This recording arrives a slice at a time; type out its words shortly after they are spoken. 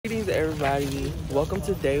everybody, welcome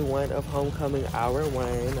to day one of homecoming hour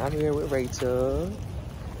one. I'm here with Rachel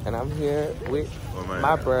and I'm here with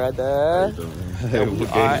my brother. And we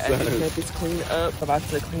are at the campus clean up, about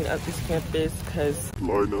to clean up this campus because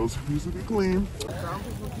Lord knows who needs to be clean. Grown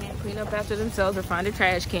people can't clean up after themselves or find a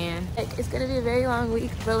trash can. It's gonna be a very long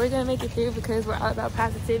week, but we're gonna make it through because we're all about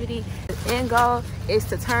positivity. The end goal is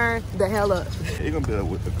to turn the hell up. It's gonna be a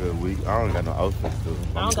good week. I don't got no outfits though.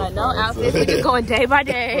 I don't got no outfits. We're just going day by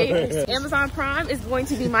day. Amazon Prime is going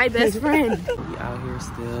to be my best friend. we out here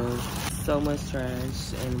still. So much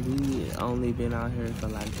trash and we only been out here for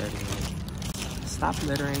like 30 minutes. Stop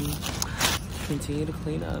littering. Continue to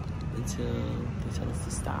clean up until they tell us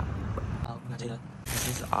to stop. Oh, this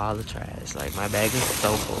is all the trash. Like my bag is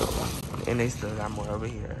so full. And they still got more over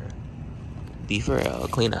here. Be for real.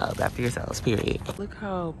 Clean up after yourselves, period. Look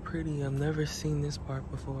how pretty. I've never seen this part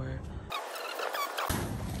before.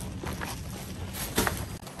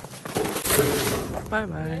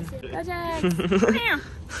 Bye-bye. Go Jags. Bam.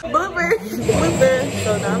 Blooper.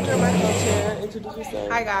 So now I'm turning my chair. Introduce yourself.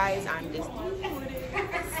 Hi guys, I'm this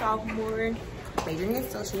sophomore, majoring in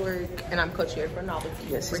social work, and I'm co-chair for novelty.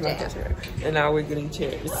 Yes, she's my co-chair. And now we're getting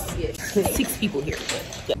chairs. Yes, 6 people here.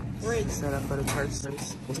 Yeah. We're set up for the church.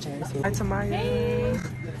 Hi, Tamaya. Hey.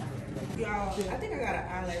 Y'all, I think I got an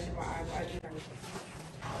eyelash in my eye.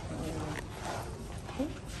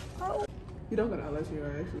 You don't got an eyelash in your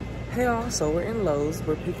eye. Hey y'all, so we're in Lowe's.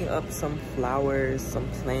 We're picking up some flowers, some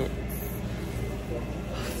plants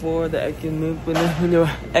for the economic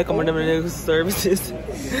services.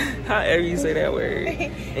 However you say that word.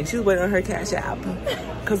 And she's waiting on her cash app.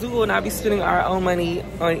 Because we will not be spending our own money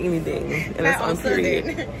on anything. And that's on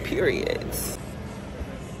period. Periods.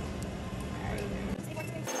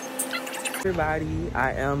 Everybody,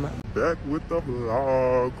 I am back with the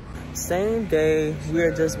vlog. Same day. We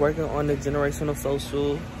are just working on the generational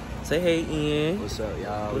social. Say hey, Ian. What's up,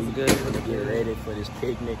 y'all? What's We good? gonna get ready for this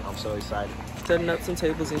picnic. I'm so excited. Setting up some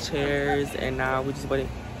tables and chairs, and now we're just waiting.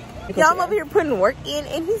 Y'all, I'm over here putting work in,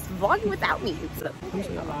 and he's vlogging without me.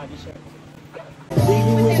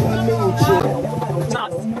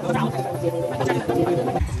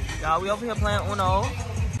 Y'all, we over here playing Uno.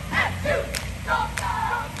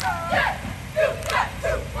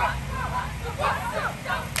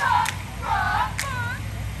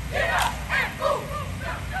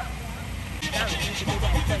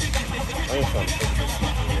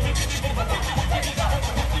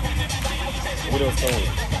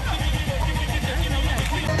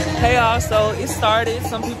 Hey y'all, so it started.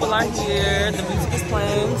 Some people are here. The music is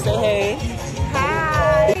playing. Say hey.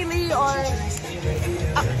 Hi. Haley or...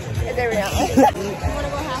 Oh, there we go. You want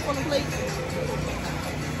to go half on the plate?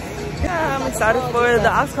 Yeah, I'm excited for the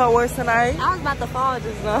Oscar Awards tonight. I was about to fall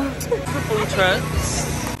just now. The food trucks.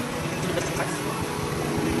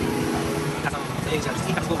 Yeah,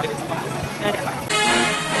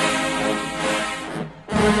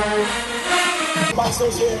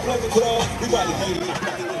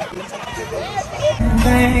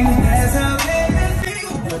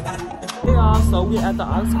 so we're at the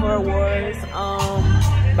Oscar Awards.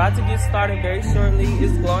 About to get started very shortly.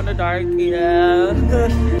 It's glow in the dark. Yeah.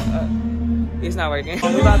 It's not working.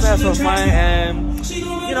 We're about to have some fun and,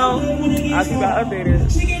 you know, I'll keep y'all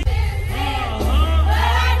updated.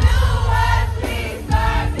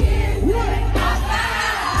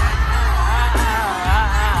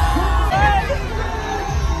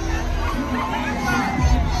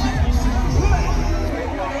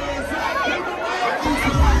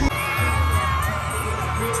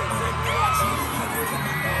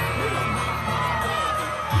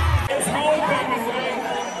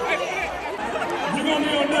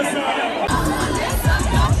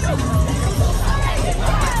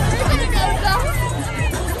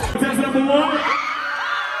 Contestant number 1.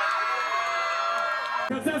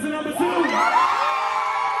 Contestant number 2.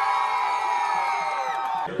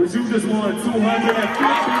 But you just won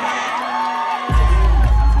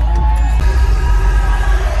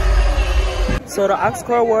 $250. So the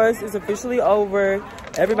Oscar Awards is officially over.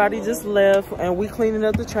 Everybody just left and we cleaning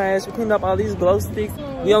up the trash. We cleaning up all these glow sticks.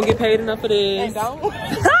 We don't get paid enough for this.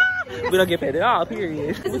 We don't get paid at all,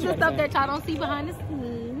 period. This is the stuff that y'all don't see behind the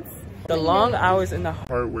scenes. The long hours and the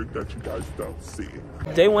Hard work that you guys don't see.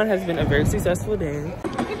 day one has been a very successful day.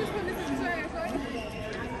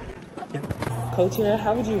 Co-chair,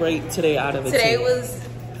 how would you rate today out of a 10? Today was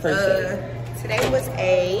it was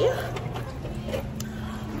a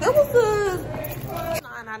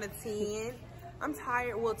 9 out of 10. I'm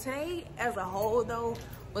tired. Well, today as a whole though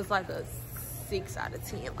was like a 6 out of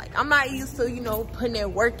 10. Like, I'm not used to, you know, putting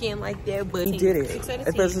that work in like that, but we did it.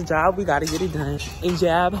 If there's a job, we gotta get it done. In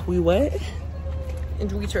job, we what? And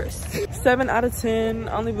do we trust? 7 out of 10,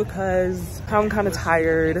 only because I'm kind of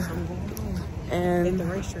tired. And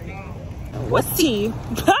what's tea?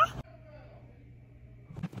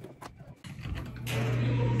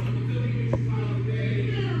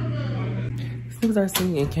 Things are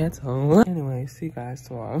singing in Canton. Anyway, see you guys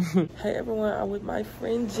tomorrow. Hey everyone, I'm with my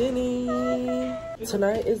friend Jenny.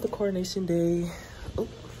 Tonight is the coronation day. Oh,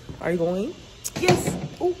 are you going? Yes.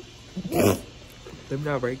 Oh. Let me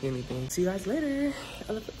not break anything. See you guys later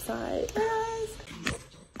on the flip side. Bye guys.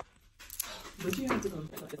 But you have to go.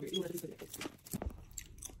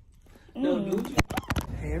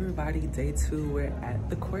 Hey everybody, day 2. We're at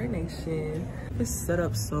the coronation. It's set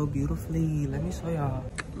up so beautifully. Let me show y'all.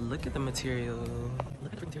 Look at the material.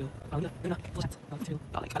 Look at the material.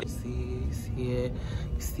 You see it.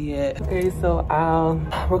 You see it. Okay, so I'll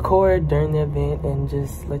record during the event and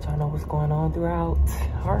just let y'all know what's going on throughout.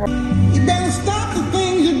 All right. You better stop the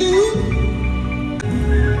things you do.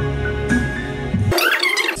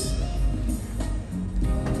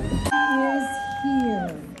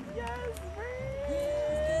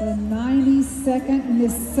 The 92nd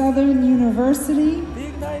Miss Southern University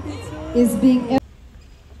is being...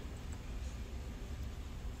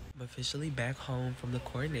 I'm officially back home from the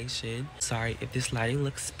coronation. Sorry if this lighting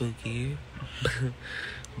looks spooky,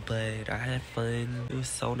 but I had fun. It was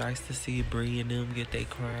so nice to see Bree and them get their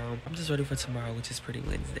crown. I'm just ready for tomorrow, which is Pretty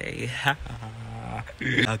Wednesday.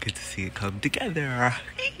 I'll get to see it come together.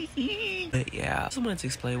 But yeah, I just wanted to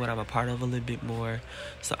explain what I'm a part of a little bit more.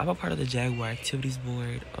 So I'm a part of the Jaguar Activities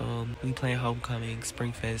Board. We plan homecoming,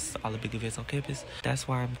 Spring Fest, all the big events on campus. That's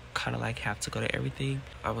why I'm kind of like have to go to everything.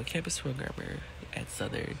 I'm a campus programmer at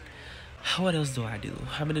Southern. What else do I do?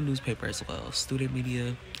 I'm in the newspaper as well, student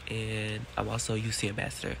media, and I'm also UC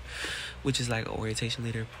ambassador, which is like an orientation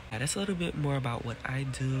leader. That's a little bit more about what I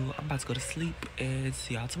do. I'm about to go to sleep and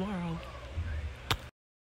see y'all tomorrow.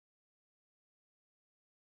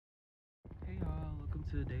 Hey y'all, welcome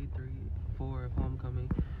to day 4 of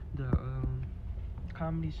homecoming. The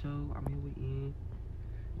comedy show. I'm here with Ian.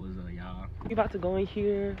 What's up, y'all? We about to go in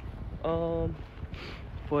here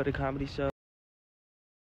for the comedy show.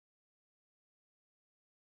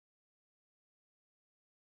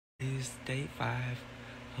 Is day 5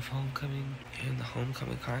 of homecoming and the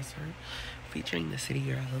homecoming concert featuring the city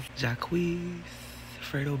girls Jacquees,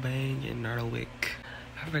 Fredo Bang, and Nardowick.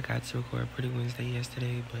 I forgot to record Pretty Wednesday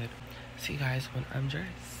yesterday, but see you guys when I'm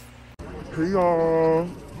dressed. Hey y'all,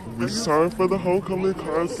 it's time for the homecoming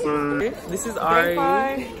concert. This is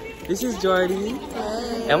Ari. This is Jordy.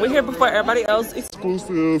 And we're here before everybody else.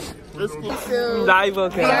 Exclusive. Not even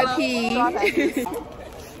okay.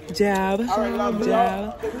 Jab.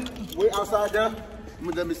 Jab. Wait outside there.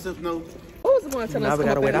 Let me sit no. Who's the one telling Now us we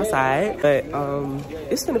gotta wait outside, but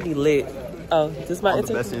it's gonna be lit. Oh, this my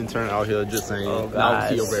intern? Best intern out here just saying, oh, now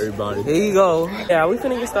key over everybody. Here you go. Yeah, we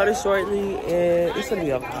finna get started shortly, and it's gonna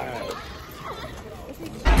be up.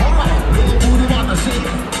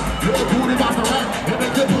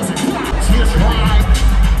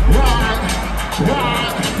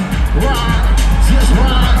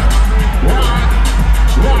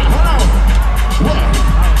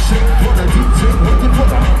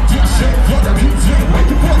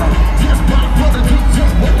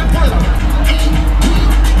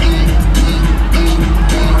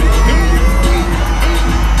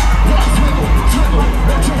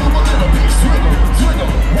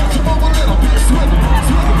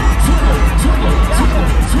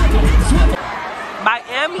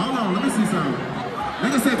 Miami. Hold on, let me see something. Let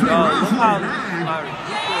me say play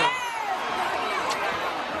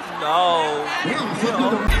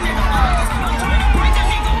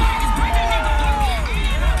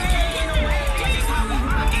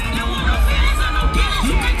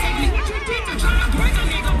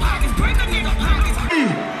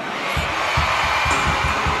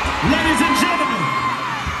Ladies and gentlemen,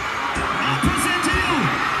 I present to you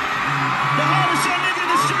the hardest young nigga in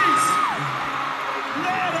the streets,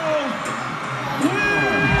 Nardo Will.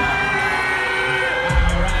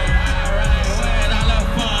 Alright, when I love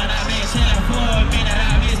fun, I've been chilling for a minute,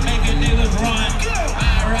 I've been making niggas run.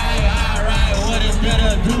 Alright, what is there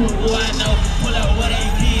to do? Who I know, pull up what they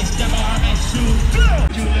did, step on and shoot.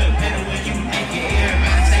 You look better when you make it,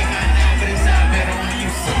 everybody say my name, but it sound better when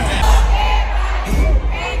you see that.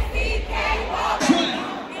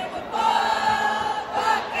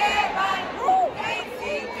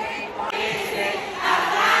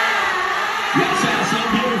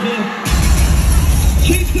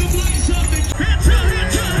 Keep them lights up and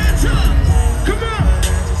hands up. Come on.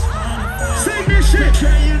 Sing this shit.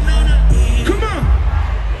 Come on.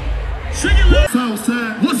 Sing it loud.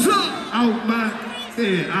 Southside. What's up? Out my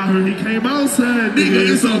Yeah, I heard he came outside,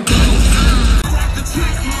 nigga. It's a boat.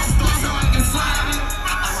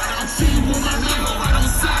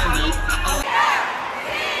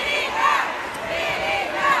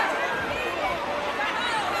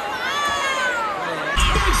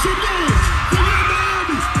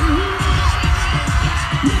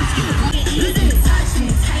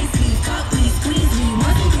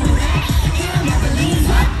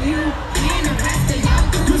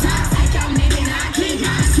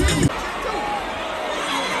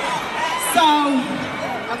 So,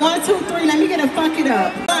 1, 2, 3, let me get a fuck it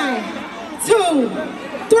up. 1, 2,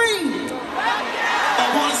 3. Do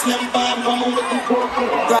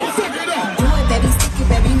it, baby, stick it,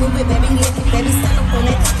 baby, move it, baby, lick it, baby, stand up on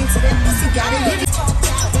that, stick to that pussy, got it, hit it,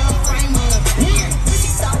 frame on it. Pussy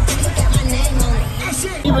so big, got my name on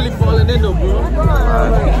it. You really falling in though, bro.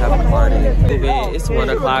 Have a party. It's 1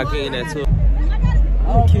 o'clock, in at 2.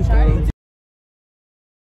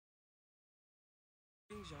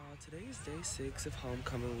 Today is day 6 of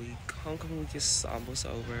homecoming week. Homecoming week is almost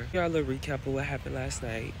over. Here are a little recap of what happened last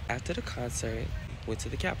night. After the concert, went to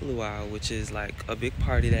the Capitol Wow, which is like a big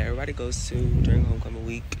party that everybody goes to during homecoming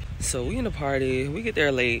week. So we in the party, we get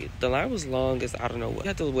there late. The line was long as I don't know what. We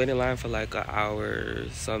had to wait in line for like an hour or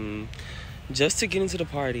something just to get into the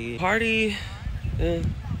party. It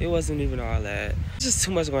wasn't even all that. Just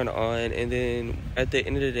too much going on. And then at the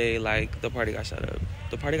end of the day, like the party got shot up.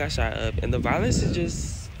 The party got shot up and the violence is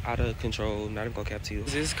just out of control. Not even gonna cap to you.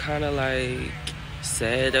 It's kind of like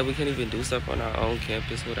sad that we can't even do stuff on our own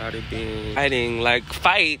campus without it being fighting. Like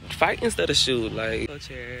fight instead of shoot. Like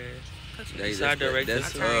co-chair. That's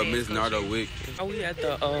Miss Nardo Wick. Are we at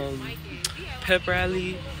the pep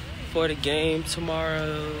rally for the game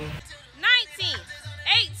tomorrow? 19,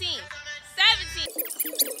 18, 17.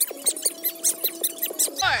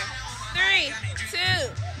 4, 3,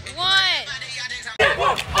 2, 1.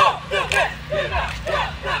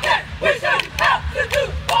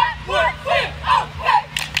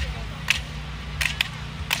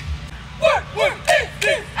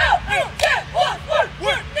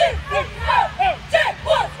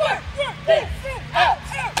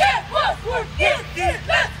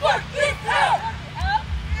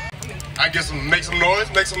 I guess make some noise.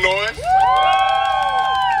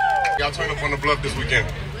 Y'all turn up on the bluff this weekend.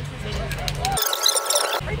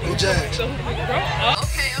 Go Jags.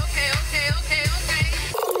 Okay.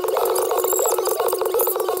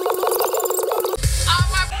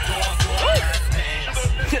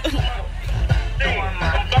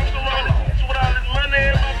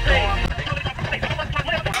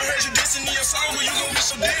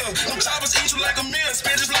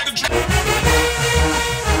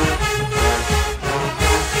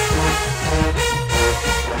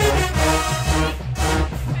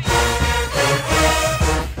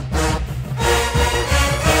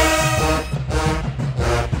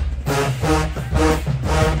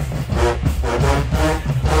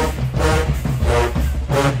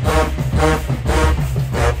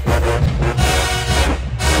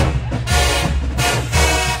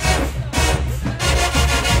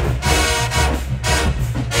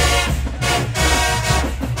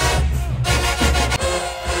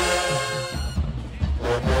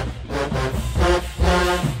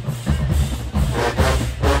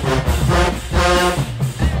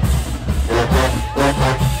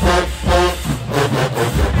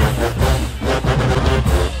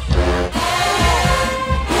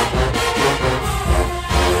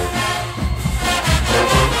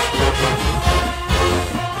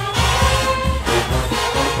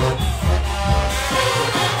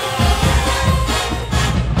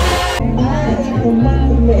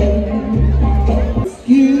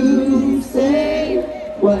 You say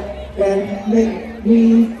what can make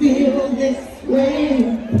me feel this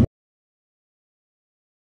way.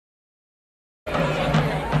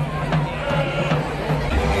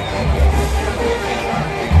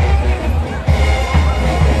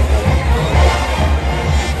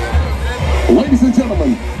 Ladies and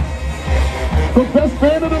gentlemen, the best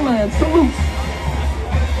band of the land salutes.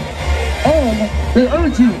 And they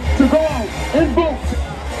urge you to go out and vote.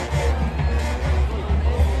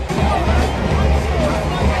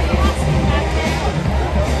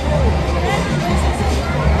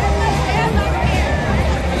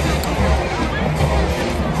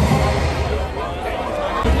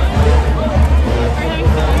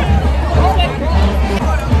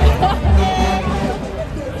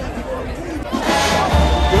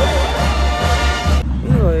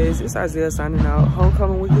 It's Isaiah signing out.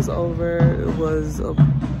 Homecoming week is over. It was a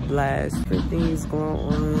blast. Different things going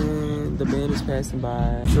on. The band is passing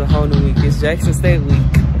by. It's a whole new week. It's Jackson State week.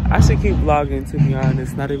 I should keep vlogging, to be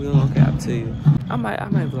honest. Not even gonna cap to you. I might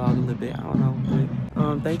vlog a little bit. I don't know.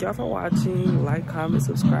 But thank y'all for watching. Like, comment,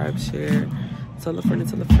 subscribe, share. Tell a friend and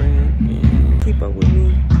tell a friend. And keep up with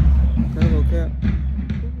me.